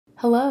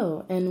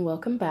Hello and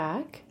welcome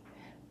back.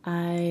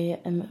 I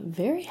am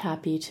very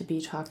happy to be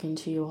talking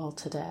to you all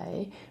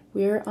today.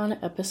 We're on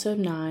episode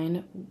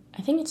 9.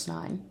 I think it's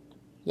 9.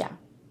 Yeah,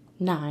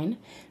 9,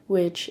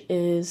 which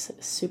is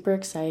super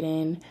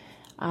exciting.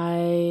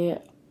 I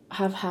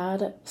have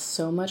had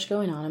so much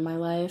going on in my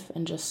life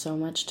and just so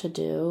much to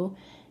do,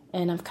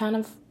 and I've kind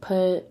of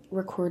put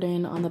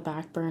recording on the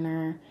back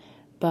burner,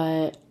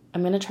 but I'm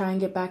going to try and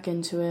get back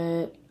into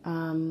it.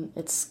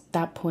 It's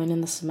that point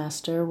in the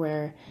semester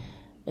where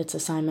it's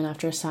assignment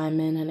after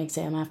assignment and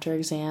exam after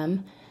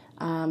exam.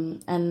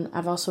 And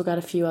I've also got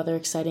a few other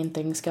exciting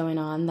things going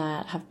on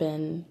that have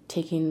been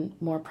taking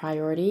more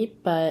priority.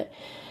 But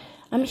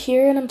I'm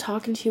here and I'm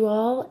talking to you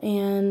all.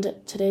 And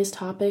today's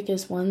topic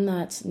is one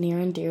that's near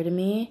and dear to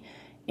me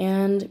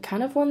and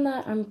kind of one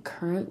that I'm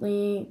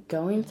currently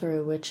going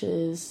through, which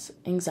is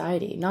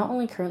anxiety. Not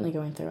only currently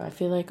going through, I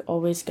feel like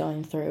always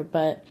going through,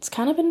 but it's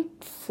kind of been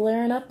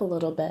flaring up a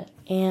little bit.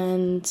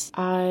 And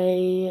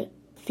I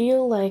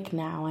feel like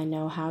now I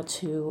know how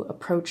to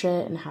approach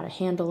it and how to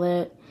handle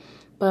it,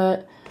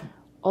 but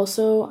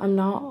also I'm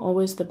not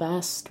always the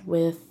best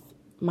with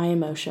my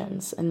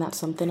emotions, and that's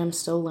something I'm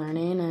still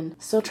learning and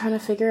still trying to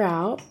figure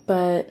out.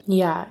 But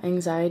yeah,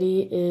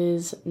 anxiety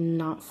is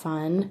not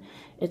fun.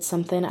 It's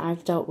something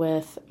I've dealt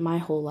with my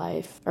whole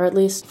life, or at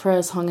least for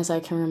as long as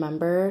I can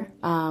remember.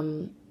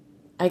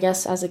 I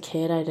guess as a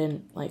kid I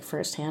didn't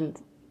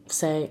firsthand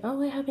say,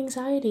 oh, I have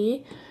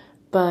anxiety,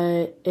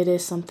 but it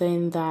is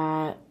something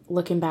that,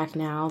 looking back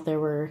now, there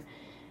were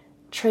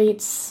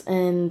traits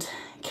and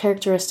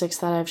characteristics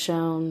that I've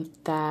shown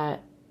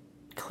that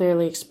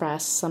clearly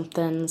express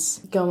something's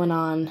going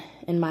on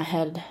in my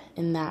head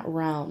in that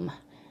realm.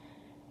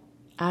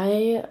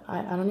 I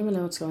don't even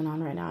know what's going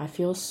on right now. I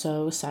feel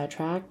so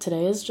sidetracked.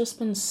 Today has just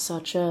been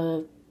such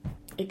a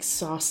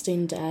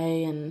exhausting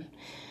day, and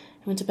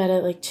I went to bed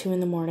at 2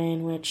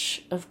 a.m,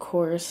 which of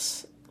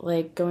course,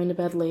 going to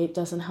bed late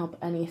doesn't help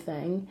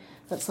anything.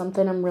 That's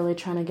something I'm really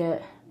trying to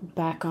get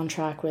back on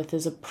track with,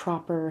 is a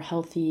proper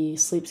healthy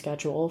sleep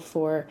schedule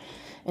for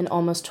an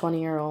almost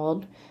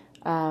 20-year-old.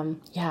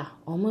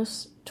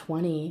 Almost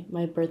 20.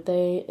 My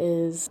birthday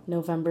is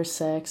November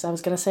 6th. I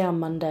was gonna say on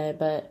Monday,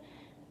 but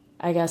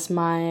I guess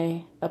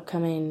because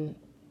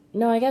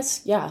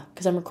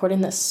I'm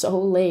recording this so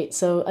late,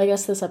 so I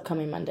guess this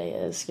upcoming Monday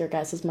is your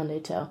guys' Monday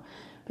too.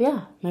 But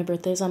yeah, my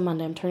birthday's on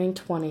Monday. I'm turning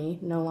 20,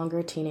 no longer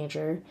a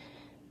teenager.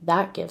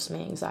 That gives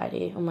me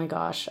anxiety. Oh my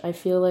gosh, I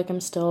feel like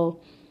I'm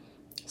still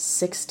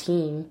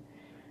 16,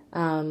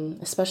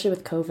 especially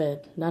with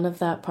COVID. None of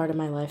that part of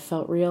my life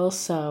felt real,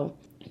 so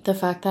the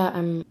fact that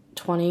I'm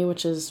 20,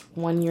 which is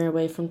 1 year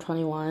away from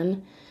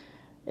 21,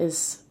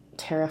 is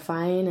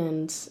terrifying,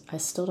 and I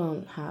still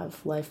don't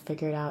have life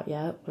figured out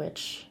yet,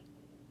 which,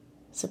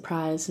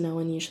 surprise, no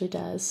one usually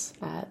does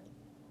at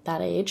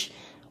that age,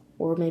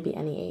 or maybe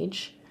any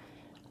age.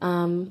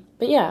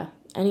 But yeah,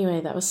 anyway,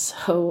 that was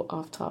so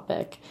off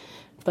topic,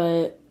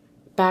 but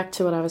back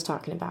to what I was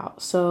talking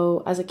about.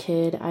 So as a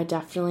kid, I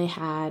definitely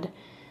had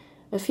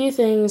a few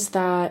things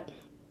that,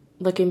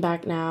 looking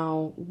back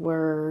now,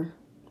 were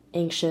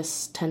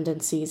anxious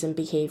tendencies and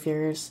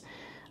behaviors.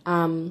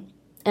 And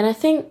I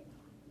think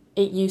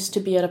it used to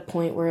be at a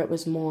point where it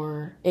was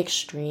more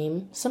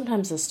extreme.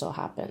 Sometimes this still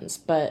happens,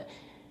 but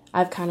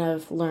I've kind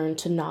of learned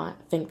to not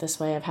think this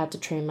way. I've had to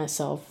train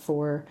myself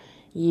for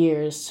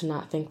years to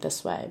not think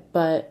this way.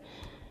 But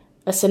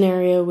a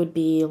scenario would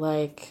be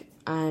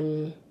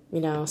I'm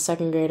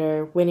second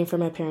grader, waiting for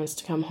my parents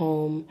to come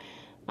home,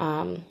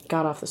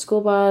 got off the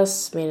school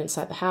bus, made it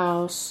inside the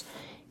house,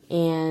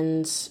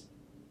 and,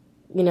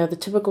 the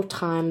typical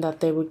time that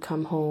they would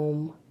come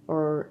home,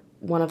 or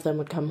one of them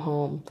would come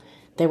home,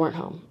 they weren't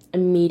home.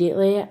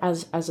 Immediately,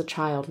 as a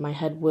child, my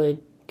head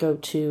would go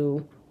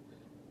to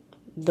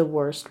the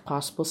worst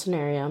possible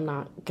scenario. I'm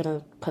not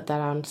gonna put that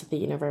out into the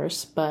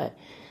universe, but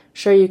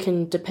sure, you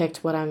can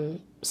depict what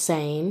I'm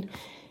saying,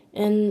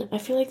 and I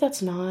feel like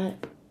that's not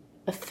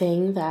a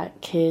thing that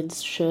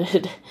kids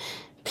should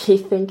be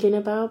thinking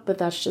about, but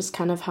that's just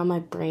kind of how my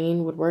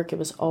brain would work. It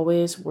was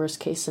always worst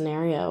case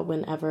scenario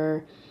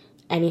whenever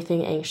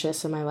anything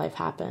anxious in my life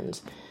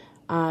happened.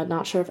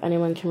 Not sure if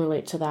anyone can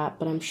relate to that,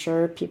 but I'm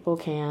sure people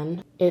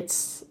can.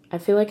 I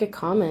feel like a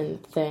common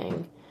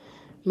thing.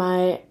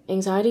 My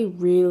anxiety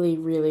really,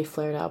 really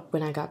flared up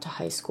when I got to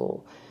high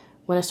school.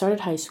 When I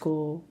started high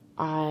school,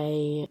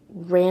 I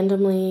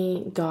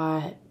randomly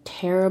got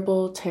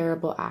terrible,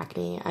 terrible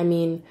acne. I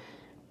mean,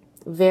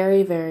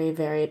 very, very,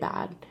 very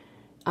bad.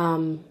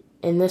 And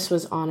this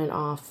was on and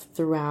off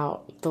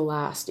throughout the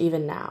last,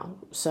 even now,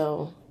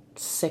 so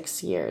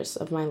 6 years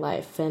of my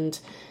life. And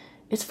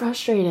it's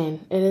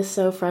frustrating. It is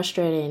so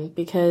frustrating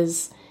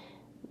because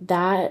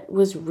that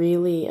was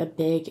really a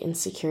big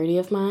insecurity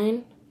of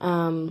mine.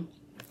 And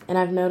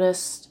I've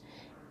noticed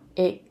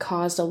it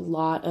caused a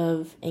lot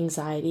of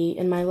anxiety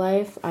in my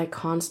life. I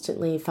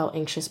constantly felt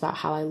anxious about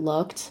how I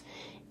looked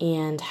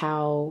and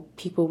how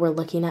people were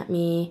looking at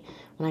me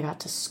when I got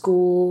to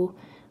school.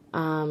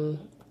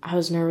 I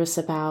was nervous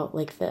about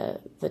like the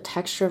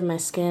texture of my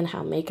skin,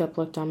 how makeup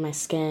looked on my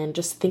skin,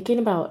 just thinking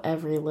about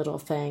every little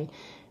thing,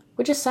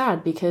 which is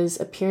sad because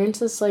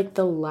appearance is like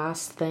the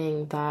last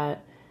thing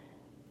that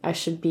I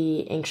should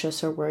be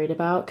anxious or worried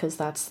about because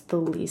that's the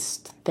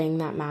least thing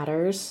that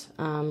matters.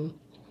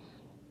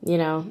 You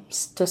know,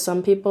 to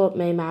some people it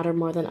may matter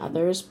more than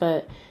others,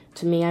 but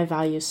to me, I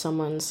value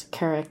someone's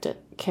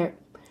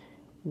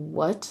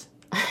what?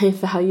 I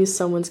value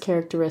someone's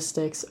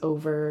characteristics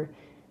over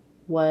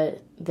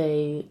what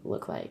they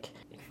look like.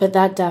 But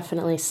that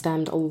definitely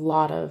stemmed a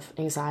lot of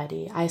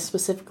anxiety. I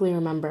specifically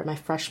remember my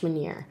freshman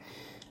year.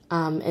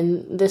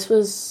 And this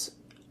was,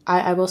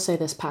 I will say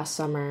this past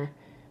summer,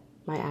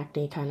 my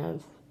acne kind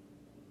of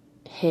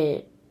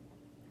hit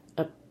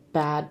a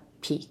bad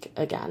peak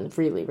again,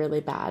 really,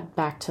 really bad,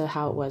 back to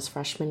how it was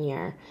freshman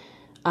year.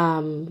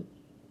 And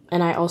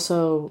I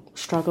also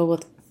struggle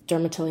with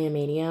dermatillomania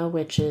mania,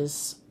 which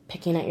is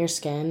picking at your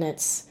skin.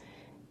 It's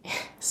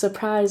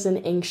surprise an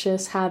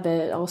anxious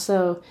habit. It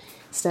also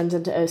stems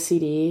into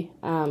OCD.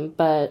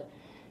 But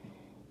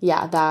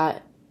yeah,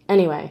 that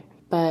anyway.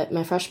 But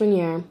my freshman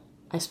year,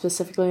 I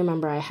specifically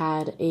remember I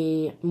had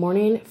a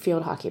morning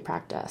field hockey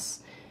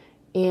practice.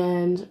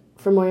 And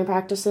for morning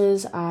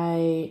practices,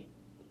 I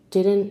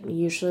didn't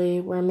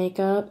usually wear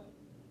makeup.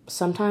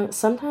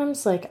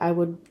 Sometimes like I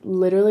would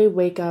literally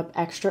wake up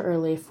extra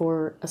early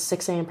for a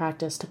 6 a.m.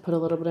 practice to put a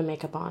little bit of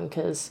makeup on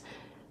because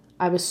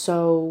I was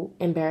so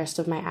embarrassed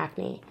of my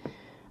acne,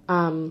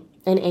 and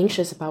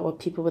anxious about what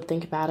people would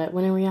think about it,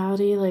 when in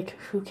reality, like,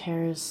 who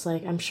cares?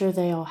 Like, I'm sure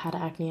they all had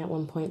acne at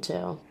one point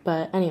too.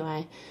 But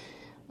anyway,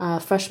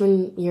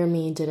 freshman year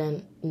me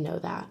didn't know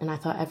that, and I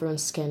thought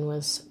everyone's skin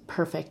was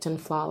perfect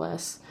and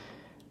flawless.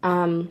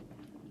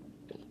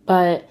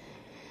 But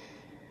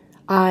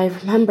I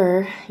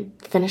remember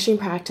finishing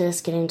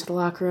practice, getting to the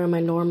locker room. I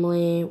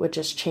normally would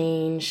just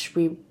change.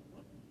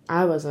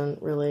 I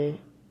wasn't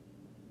really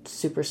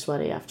super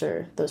sweaty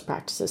after those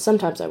practices.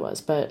 Sometimes I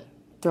was, but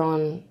throw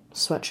on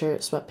sweatshirt,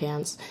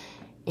 sweatpants,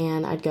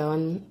 and I'd go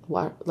and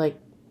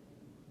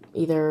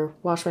either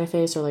wash my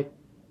face or like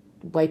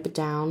wipe it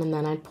down, and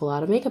then I'd pull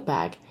out a makeup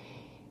bag.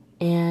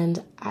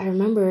 And I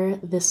remember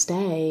this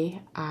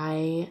day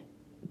I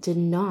did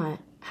not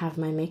have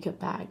my makeup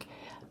bag,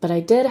 but I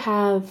did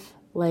have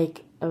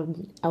like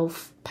an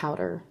elf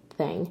powder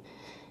thing,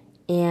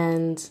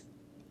 and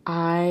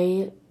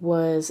no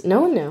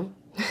one knew.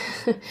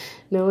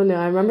 No one knew.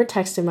 I remember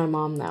texting my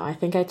mom though. I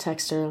think I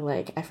texted her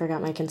like, I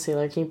forgot my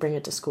concealer, can you bring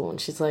it to school? And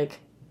she's like,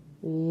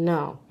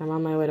 no, I'm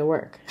on my way to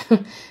work.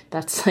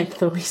 That's like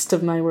the least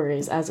of my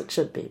worries, as it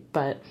should be.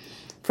 But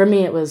for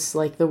me, it was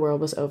like the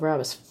world was over. I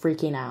was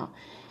freaking out.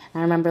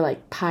 And I remember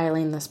like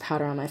piling this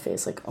powder on my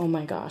face, like, oh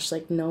my gosh,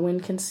 like no one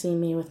can see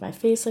me with my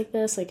face like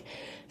this. Like,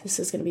 this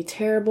is gonna be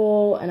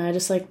terrible. And I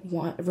just like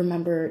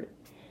remember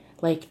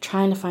like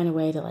trying to find a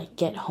way to like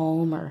get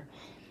home or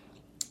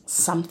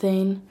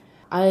something.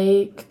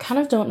 I kind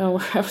of don't know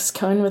where I was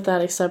going with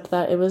that, except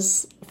that it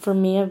was, for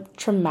me, a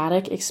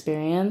traumatic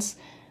experience.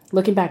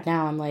 Looking back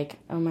now, I'm like,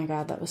 oh my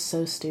God, that was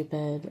so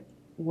stupid.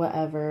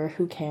 Whatever,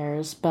 who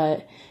cares?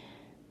 But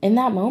in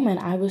that moment,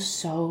 I was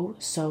so,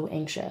 so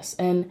anxious.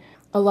 And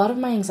a lot of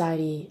my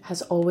anxiety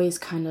has always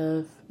kind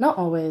of, not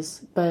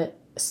always, but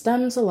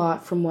stems a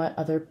lot from what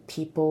other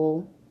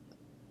people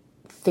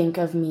think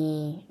of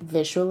me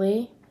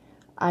visually.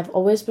 I've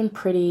always been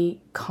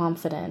pretty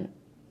confident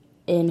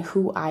in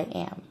who I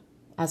am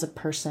as a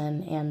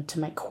person and to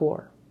my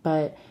core.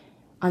 But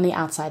on the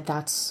outside,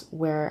 that's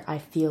where I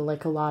feel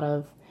like a lot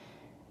of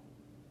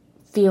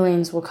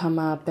feelings will come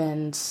up,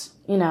 and,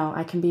 you know,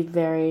 I can be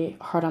very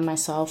hard on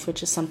myself,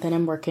 which is something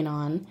I'm working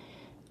on.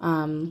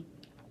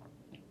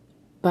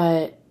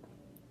 But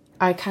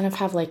I kind of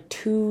have like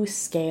 2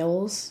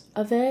 scales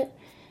of it.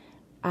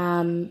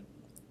 And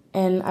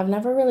I've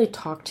never really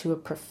talked to a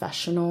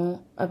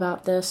professional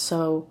about this,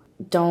 so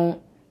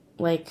don't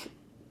like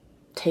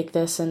take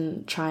this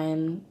and try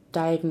and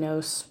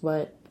diagnose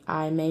what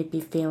I may be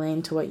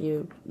feeling to what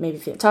you maybe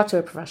feel. Talk to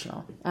a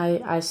professional.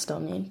 I still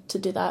need to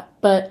do that.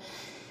 But,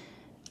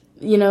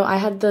 you know, I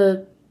had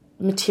the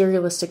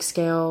materialistic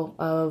scale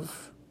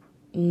of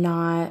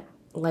not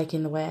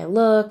liking the way I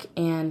look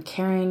and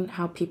caring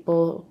how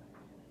people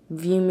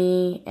view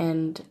me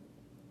and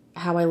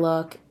how I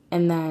look,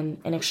 and then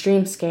an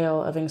extreme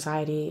scale of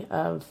anxiety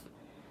of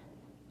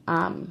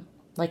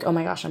like, oh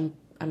my gosh, I'm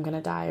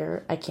gonna die,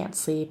 or I can't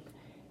sleep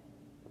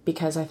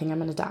because I think I'm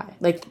gonna die.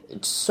 Like,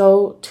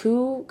 so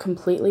 2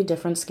 completely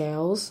different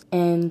scales,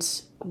 and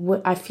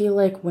I feel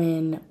like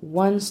when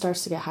one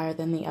starts to get higher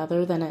than the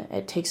other, then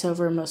it takes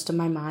over most of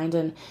my mind.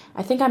 And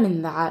I think I'm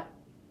in that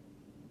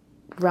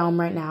realm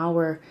right now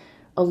where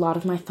a lot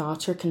of my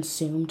thoughts are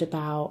consumed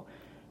about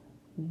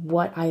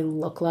what I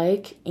look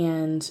like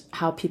and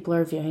how people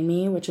are viewing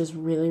me, which is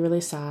really,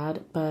 really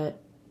sad,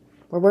 but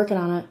we're working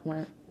on it.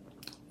 We're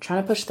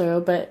trying to push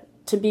through. But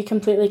to be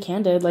completely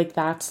candid, like,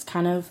 that's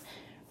kind of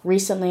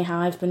recently how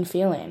I've been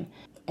feeling.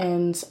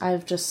 And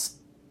I've just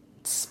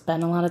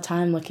spent a lot of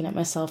time looking at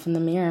myself in the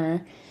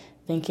mirror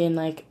thinking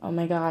like, oh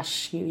my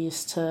gosh, you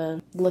used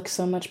to look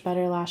so much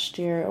better last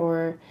year,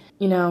 or,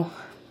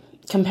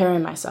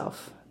 comparing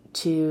myself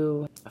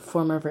to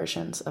former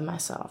versions of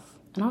myself.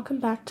 And I'll come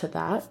back to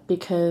that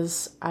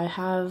because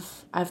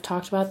I've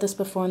talked about this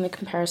before in the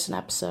comparison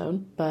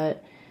episode,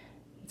 but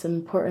it's an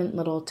important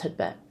little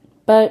tidbit.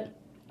 But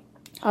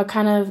I'll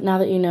kind of, now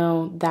that you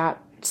know that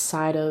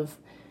side of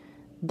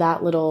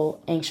that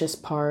little anxious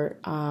part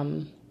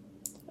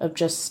of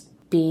just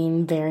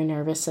being very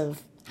nervous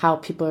of how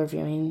people are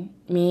viewing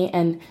me,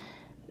 and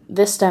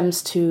this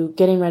stems to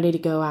getting ready to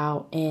go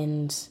out,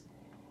 and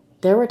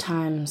there were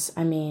times,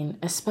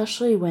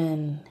 especially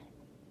when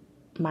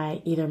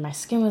either my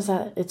skin was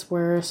at its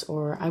worst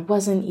or I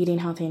wasn't eating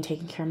healthy and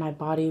taking care of my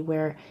body,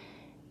 where,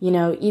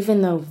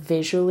 even though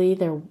visually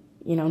there,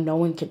 no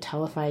one could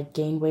tell if I had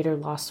gained weight or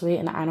lost weight,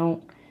 and I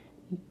don't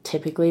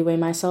typically weigh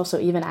myself, so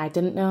even I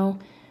didn't know.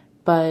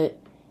 But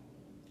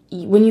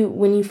when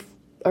you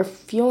are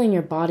fueling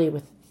your body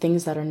with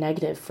things that are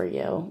negative for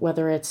you,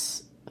 whether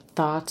it's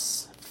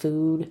thoughts,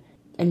 food,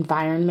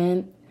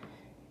 environment,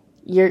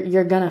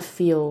 you're gonna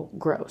feel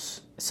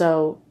gross.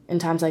 So in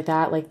times like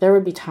that, like there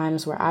would be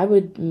times where I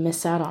would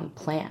miss out on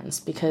plans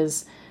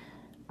because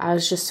I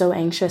was just so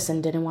anxious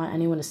and didn't want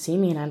anyone to see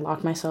me, and I'd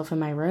lock myself in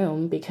my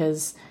room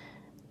because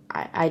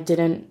I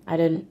didn't,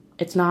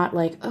 it's not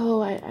like,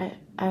 oh,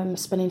 I'm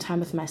spending time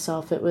with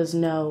myself. It was,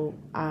 no,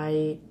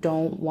 I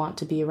don't want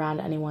to be around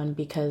anyone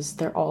because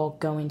they're all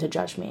going to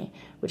judge me,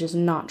 which is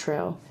not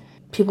true.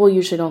 People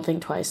usually don't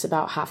think twice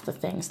about half the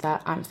things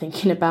that I'm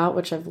thinking about,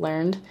 which I've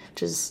learned,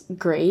 which is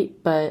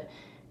great. But,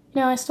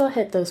 I still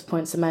hit those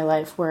points in my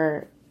life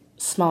where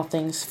small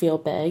things feel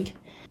big.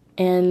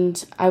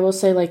 And I will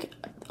say, like,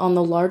 on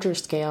the larger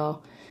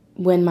scale,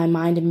 when my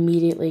mind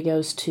immediately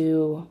goes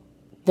to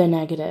the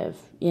negative,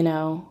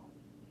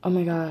 oh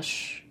my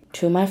gosh,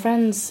 two of my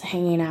friends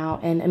hanging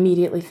out and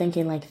immediately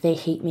thinking like they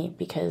hate me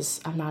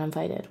because I'm not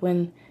invited.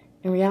 When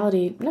in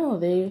reality, no,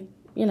 they,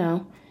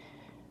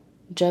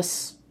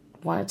 just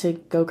wanted to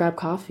go grab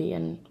coffee,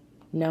 and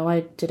no,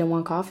 I didn't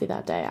want coffee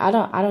that day. I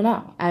don't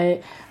know.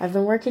 I've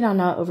been working on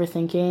not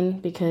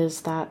overthinking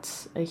because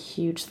that's a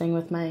huge thing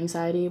with my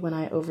anxiety. When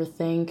I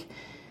overthink,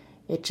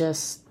 it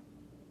just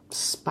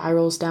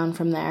spirals down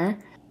from there.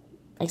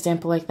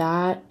 Example like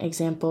that,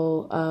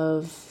 example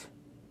of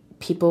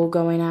people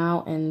going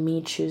out and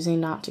me choosing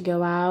not to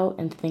go out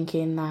and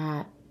thinking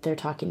that they're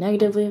talking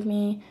negatively of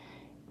me,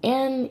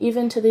 and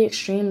even to the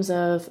extremes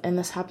of, and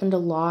this happened a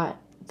lot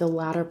the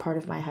latter part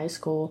of my high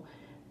school,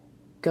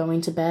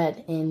 going to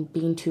bed and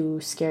being too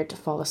scared to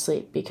fall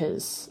asleep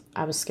because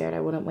I was scared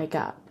I wouldn't wake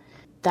up.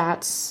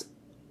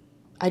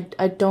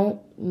 I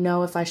don't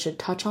know if I should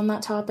touch on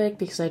that topic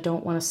because I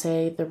don't want to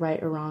say the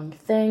right or wrong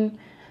thing,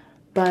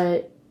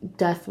 but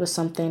death was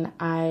something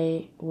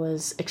I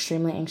was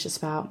extremely anxious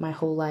about my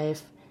whole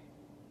life.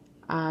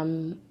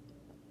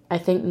 I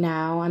think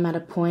now I'm at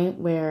a point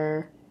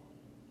where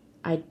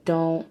I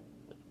don't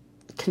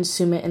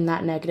consume it in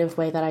that negative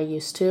way that I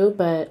used to,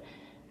 but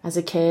as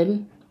a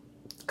kid,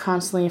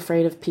 constantly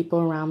afraid of people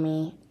around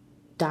me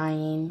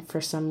dying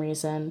for some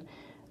reason,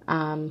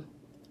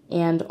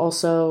 and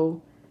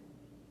also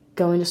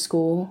going to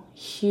school,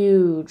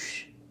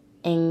 huge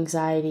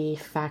anxiety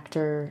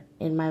factor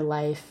in my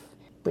life,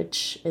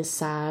 which is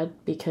sad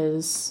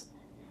because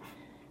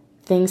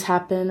things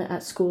happen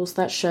at schools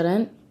that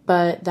shouldn't,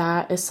 but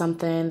that is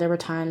something, there were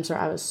times where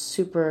I was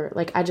super,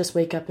 like, I just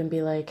wake up and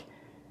be like,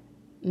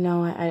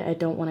 no, I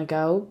don't want to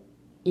go,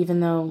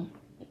 even though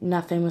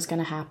nothing was going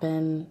to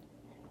happen.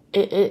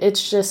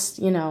 It's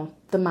just, the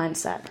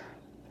mindset.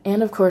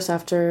 And of course,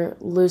 after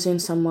losing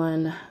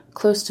someone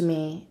close to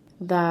me,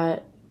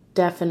 that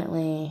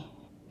definitely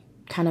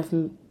kind of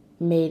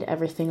made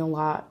everything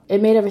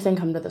it made everything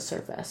come to the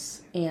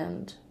surface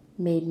and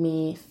made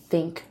me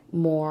think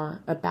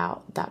more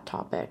about that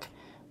topic.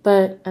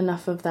 But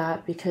enough of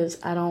that, because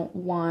I don't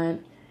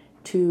want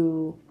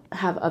to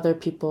have other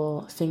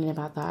people thinking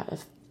about that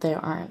if they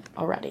aren't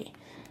already.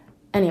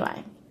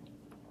 Anyway,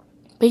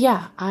 but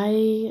yeah,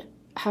 I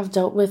have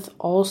dealt with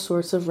all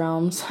sorts of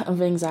realms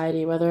of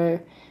anxiety,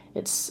 whether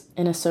it's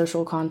in a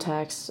social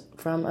context,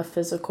 from a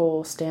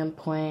physical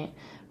standpoint,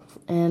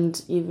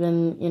 and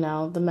even,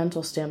 the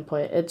mental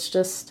standpoint.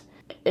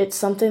 It's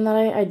something that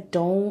I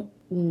don't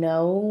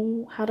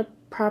know how to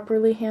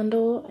properly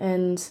handle,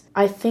 and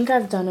I think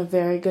I've done a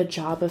very good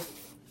job of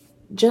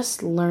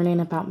just learning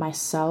about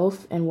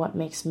myself and what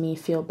makes me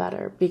feel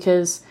better,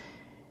 because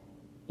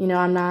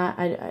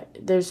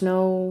there's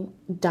no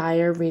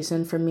dire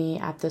reason for me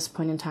at this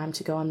point in time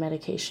to go on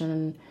medication.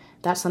 And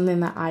that's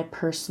something that I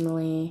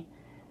personally,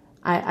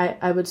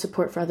 I would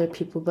support for other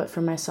people, but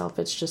for myself,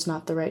 it's just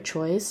not the right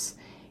choice.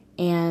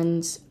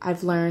 And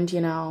I've learned,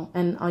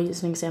 and I'll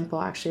use an example.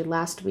 Actually,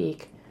 last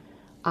week,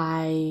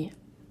 I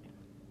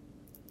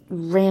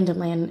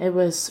randomly, and it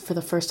was for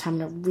the first time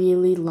in a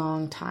really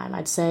long time,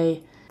 I'd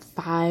say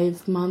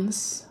 5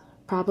 months,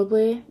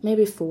 probably,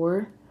 maybe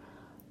 4,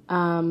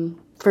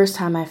 first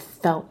time I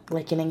felt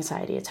like an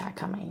anxiety attack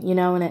coming,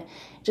 and it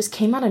just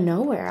came out of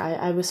nowhere.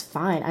 I was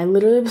fine. I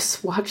literally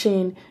was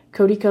watching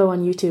Cody Ko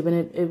on YouTube,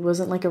 and it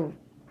wasn't like a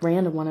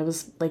random one. It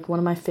was like one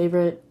of my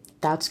favorite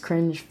That's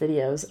Cringe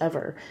videos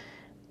ever.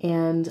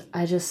 And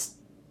I just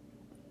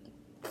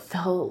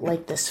felt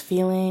like this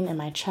feeling in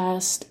my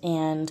chest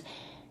and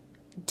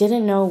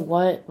didn't know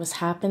what was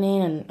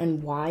happening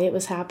and why it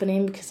was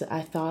happening, because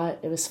I thought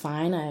it was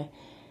fine. I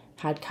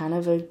had kind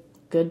of a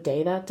good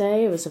day that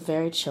day. It was a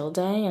very chill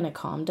day and a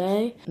calm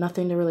day.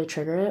 Nothing to really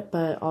trigger it,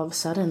 but all of a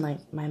sudden,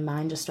 like, my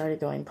mind just started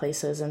going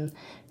places and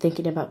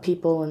thinking about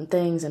people and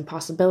things and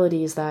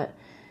possibilities that,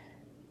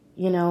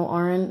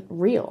 aren't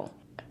real.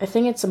 I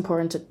think it's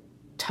important to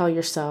tell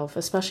yourself,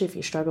 especially if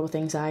you struggle with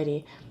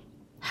anxiety,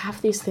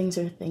 half these things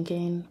you're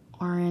thinking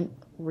aren't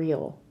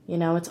real.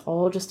 It's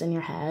all just in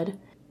your head,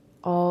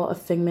 all a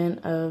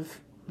figment of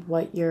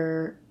what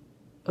you're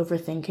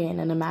overthinking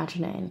and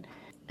imagining.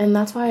 And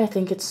that's why I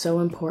think it's so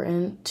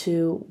important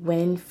to,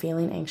 when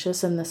feeling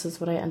anxious, and this is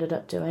what I ended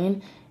up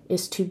doing,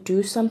 is to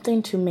do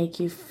something to make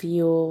you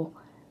feel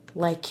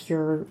like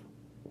you're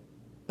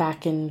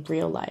back in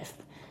real life.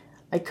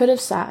 I could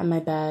have sat in my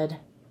bed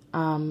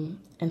and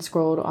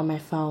scrolled on my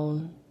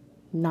phone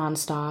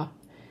nonstop.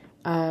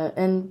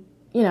 And,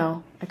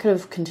 I could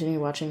have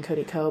continued watching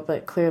Cody Ko,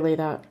 but clearly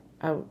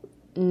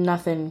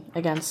nothing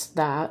against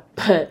that,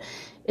 but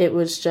it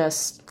was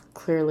just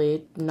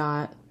clearly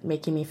not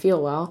making me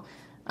feel well.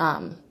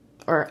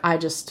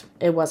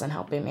 It wasn't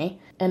helping me.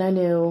 And I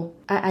knew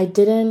I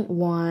didn't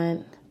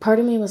want, part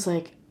of me was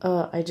like,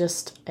 I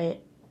just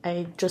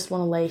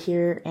want to lay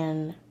here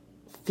and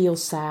feel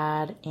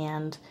sad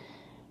and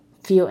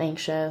feel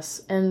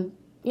anxious. And,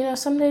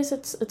 some days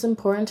it's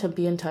important to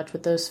be in touch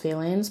with those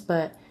feelings,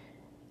 but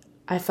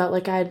I felt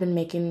like I had been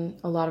making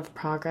a lot of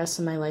progress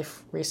in my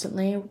life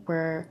recently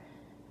where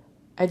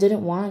I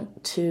didn't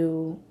want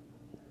to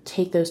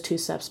take those 2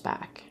 steps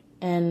back.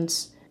 And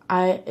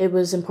it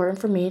was important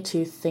for me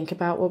to think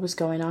about what was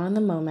going on in the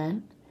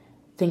moment,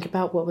 think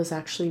about what was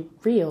actually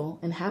real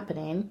and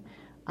happening,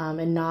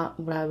 and not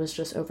what I was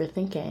just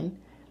overthinking.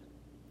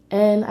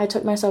 And I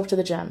took myself to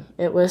the gym.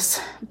 It was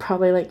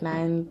probably like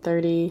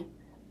 9:30,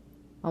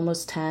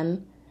 almost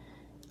 10.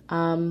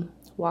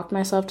 Walked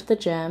myself to the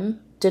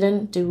gym.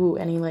 Didn't do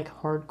any like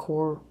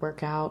hardcore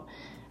workout,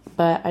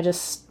 but I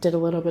just did a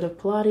little bit of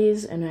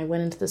Pilates, and I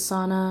went into the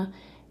sauna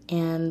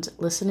and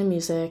listened to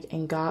music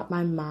and got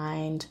my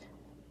mind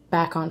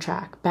back on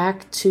track,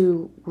 back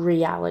to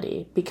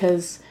reality.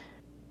 Because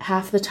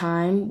half the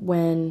time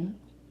when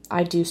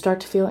I do start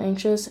to feel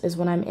anxious is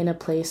when I'm in a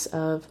place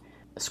of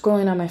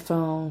scrolling on my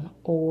phone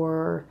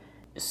or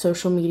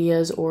social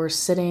medias, or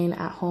sitting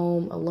at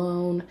home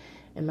alone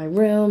in my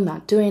room,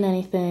 not doing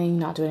anything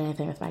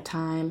with my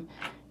time.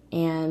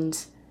 And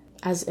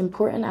as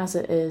important as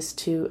it is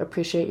to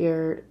appreciate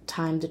your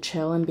time to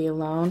chill and be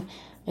alone,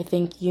 I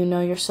think you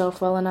know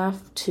yourself well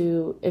enough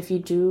to, if you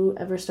do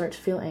ever start to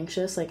feel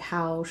anxious, like,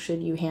 how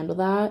should you handle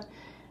that?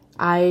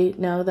 I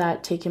know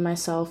that taking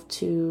myself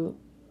to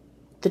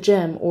the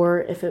gym,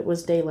 or if it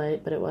was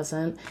daylight, but it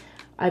wasn't,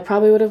 I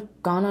probably would have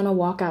gone on a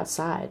walk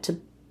outside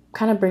to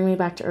kind of bring me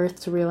back to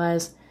earth, to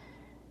realize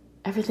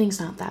everything's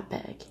not that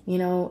big.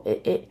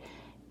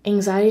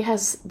 Anxiety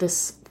has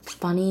this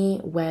funny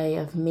way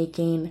of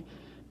making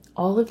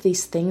all of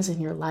these things in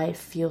your life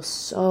feel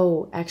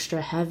so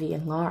extra heavy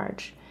and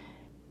large,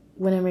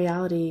 when in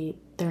reality,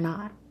 they're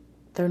not.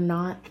 They're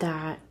not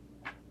that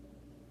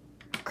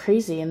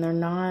crazy, and they're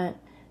not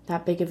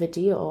that big of a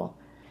deal.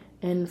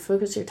 And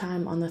focus your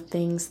time on the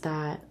things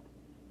that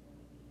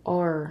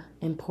are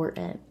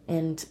important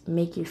and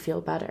make you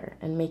feel better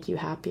and make you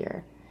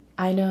happier.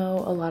 I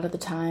know a lot of the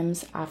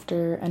times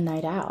after a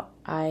night out,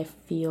 I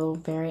feel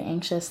very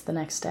anxious the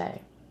next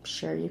day. I'm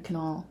sure you can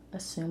all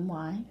assume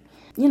why.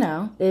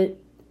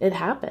 It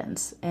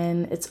happens,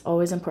 and it's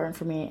always important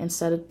for me,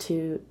 instead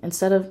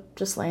of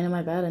just laying in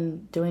my bed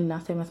and doing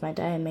nothing with my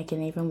day and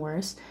making it even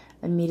worse,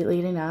 immediately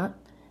getting up,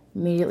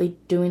 immediately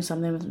doing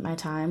something with my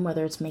time,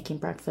 whether it's making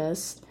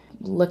breakfast,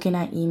 looking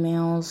at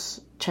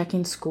emails,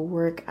 checking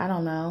schoolwork, I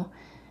don't know.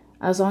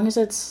 As long as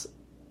it's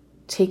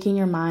taking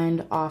your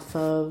mind off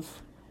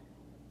of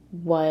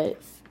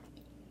what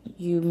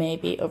you may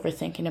be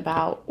overthinking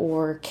about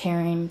or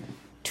caring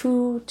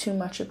too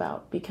much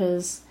about,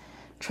 because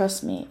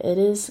trust me, it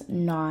is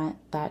not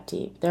that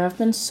deep. There have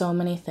been so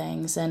many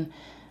things, and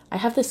I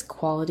have this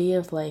quality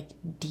of like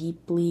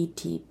deeply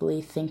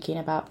thinking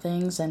about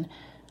things, and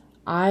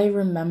I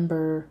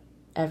remember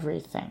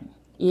everything.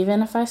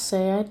 Even if I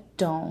say I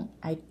don't,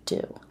 I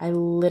do. I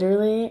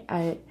literally,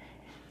 I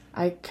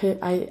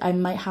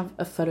might have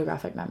a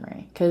photographic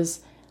memory,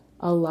 because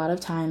a lot of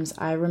times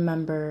I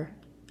remember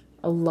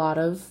a lot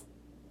of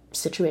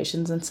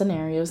situations and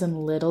scenarios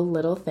and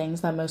little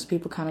things that most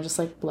people kind of just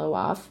like blow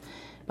off.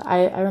 But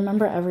I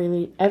remember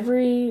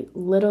every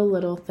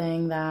little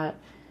thing that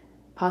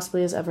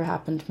possibly has ever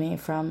happened to me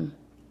from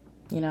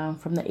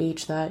the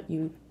age that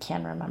you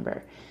can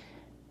remember.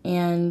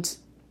 And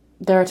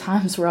there are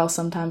times where I'll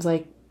sometimes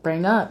like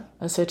bring up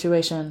a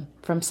situation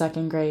from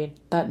second grade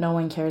that no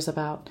one cares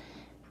about.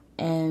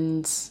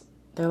 And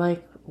they're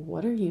like,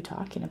 what are you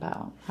talking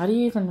about? How do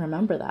you even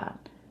remember that?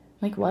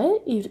 I'm like,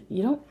 what? You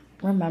don't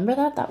remember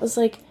that? That was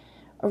like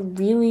a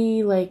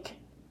really like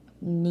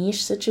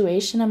niche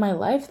situation in my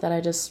life that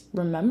I just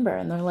remember.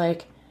 And they're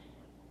like,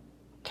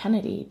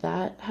 Kennedy,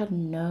 that had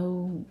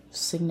no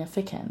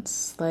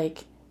significance.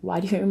 Like, why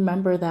do you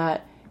remember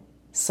that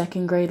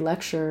second grade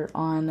lecture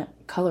on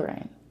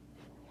coloring?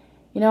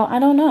 I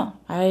don't know.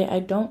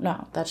 I don't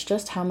know. That's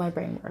just how my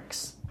brain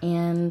works.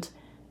 And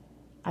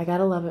I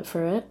gotta love it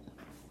for it.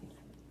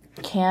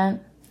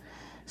 Can't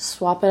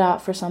swap it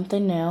out for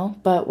something new.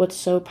 But what's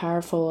so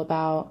powerful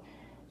about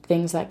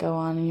things that go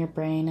on in your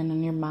brain and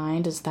in your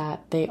mind is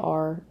that they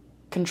are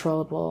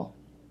controllable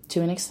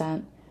to an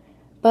extent.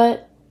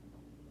 But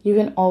you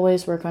can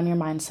always work on your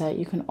mindset.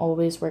 You can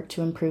always work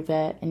to improve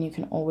it. And you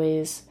can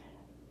always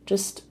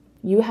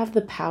you have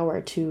the power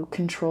to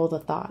control the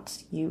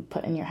thoughts you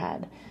put in your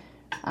head.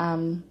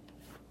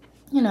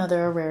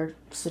 There are rare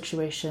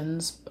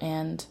situations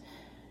and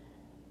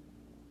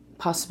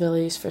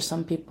possibilities for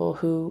some people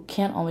who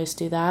can't always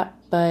do that,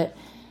 but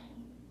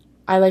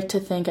I like to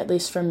think, at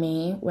least for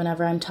me,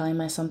 whenever I'm telling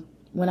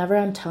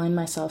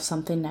myself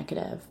something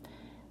negative,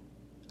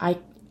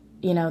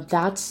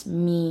 that's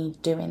me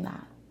doing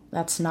that.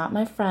 That's not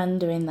my friend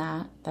doing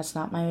that. That's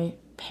not my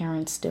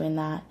parents doing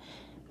that.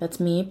 That's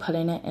me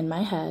putting it in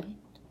my head.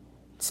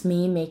 It's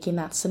me making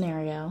that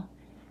scenario.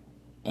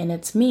 And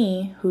it's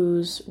me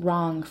who's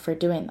wrong for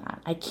doing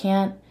that. I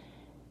can't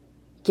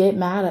get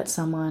mad at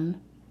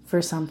someone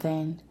for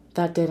something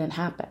that didn't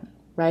happen,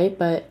 right?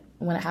 But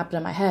when it happened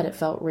in my head, it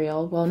felt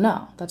real. Well,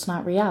 no, that's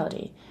not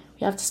reality.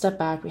 We have to step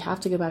back. We have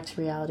to go back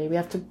to reality. We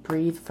have to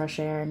breathe fresh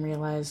air and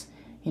realize,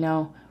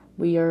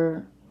 we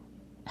are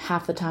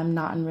half the time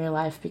not in real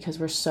life because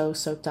we're so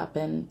soaked up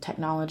in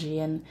technology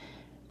and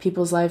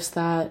people's lives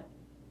that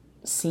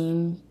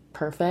seem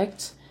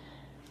perfect.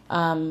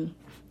 And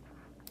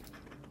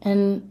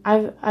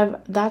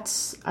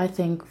that's, I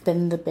think,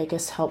 been the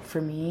biggest help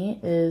for me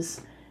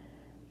is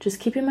just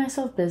keeping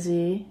myself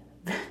busy,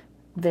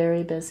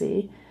 very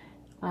busy.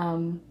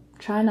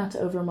 Try not to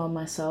overwhelm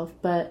myself,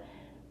 but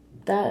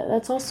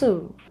that's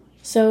also...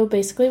 So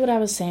basically what I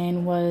was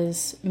saying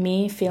was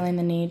me feeling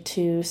the need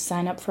to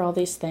sign up for all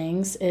these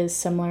things is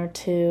similar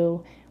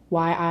to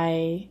why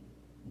I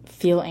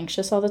feel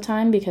anxious all the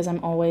time, because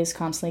I'm always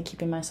constantly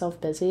keeping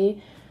myself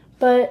busy.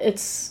 But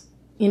it's,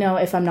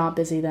 if I'm not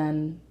busy,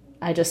 then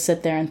I just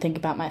sit there and think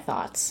about my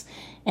thoughts.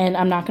 And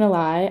I'm not going to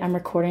lie, I'm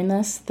recording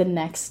this the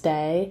next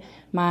day.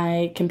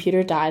 My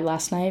computer died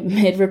last night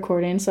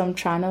mid-recording, so I'm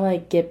trying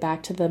to get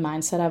back to the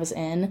mindset I was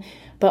in.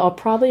 But I'll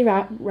probably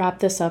wrap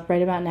this up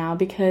right about now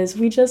because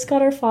we just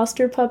got our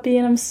foster puppy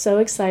and I'm so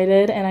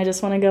excited and I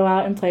just want to go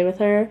out and play with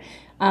her.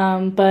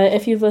 But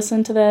if you've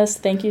listened to this,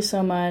 thank you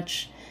so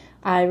much.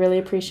 I really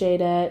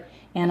appreciate it.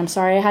 And I'm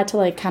sorry I had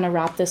to kind of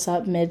wrap this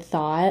up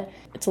mid-thought.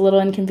 It's a little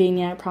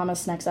inconvenient. I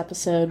promise next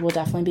episode will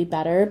definitely be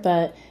better.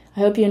 But I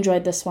hope you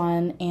enjoyed this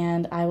one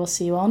and I will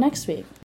see you all next week.